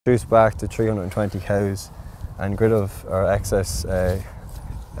Reduce back to 320 cows and get rid of our excess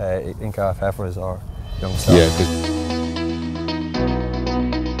in-calf heifers or young stock.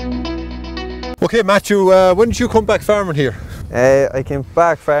 Okay, Matthew, when did you come back farming here? I came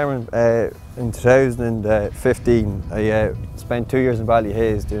back farming in 2015. I spent 2 years in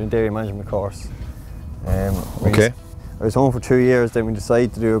Ballyhaise doing a dairy management course. Okay. I was home for 2 years, then we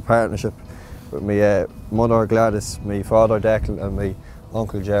decided to do a partnership with my mother Gladys, my father Declan and my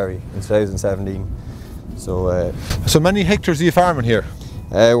uncle Gerry in 2017. So many hectares are you farming here?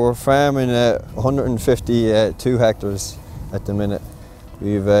 We're farming 152 hectares at the minute.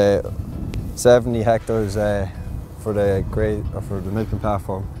 We've 70 hectares for the milking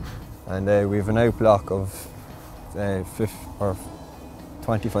platform, and we've an outblock of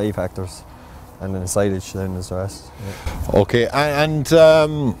 25 hectares, and then silage then is the rest. Yeah. Okay, and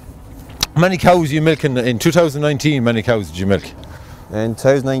many cows you milking in 2019? Many cows did you milk? In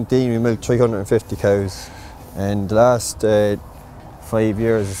 2019 we milked 350 cows, and the last 5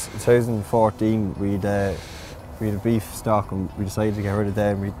 years, 2014 we had a beef stock and we decided to get rid of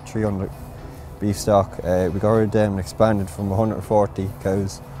them. We had 300 beef stock. We got rid of them and expanded from 140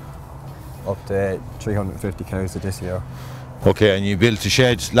 cows up to 350 cows this year. Okay, and you built a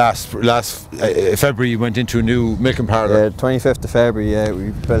shed last February. You went into a new milking parlour. 25th of February,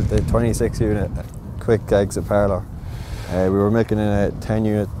 we built a 26-unit quick exit parlour. We were milking in a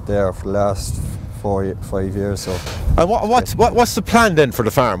 10-unit there for the last 5 years. So. And what's the plan then for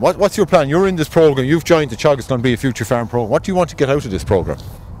the farm? What's your plan? You're in this programme. You've joined the Teagasc Glanbia Future Farm programme. What do you want to get out of this programme?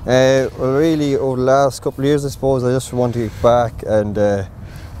 Well, really, over the last couple of years, I suppose, I just want to get back and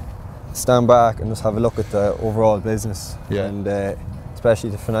stand back and just have a look at the overall business, and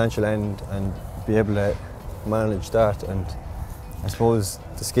especially the financial end, and be able to manage that. And I suppose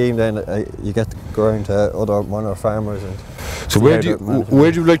the scheme then you get to go around to other manor farmers. And so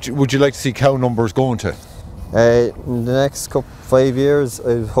would you like to see cow numbers going to? In the next 5 years,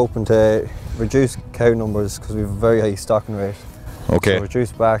 I was hoping to reduce cow numbers because we have a very high stocking rate. Okay. So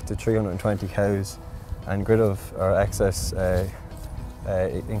reduce back to 320 cows and get rid of our excess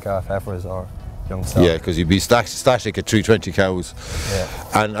in-calf heifers or young stock. Yeah, because you'd be static at 320 cows. Yeah.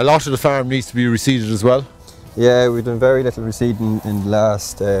 And a lot of the farm needs to be reseeded as well? Yeah, we've done very little reseeding in the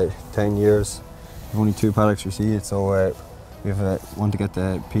last 10 years. We've only 2 paddocks reseeded, so we want to get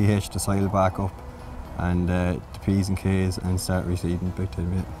the pH to soil back up and the P's and K's and start reseeding big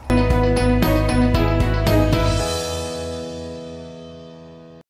time. Yeah.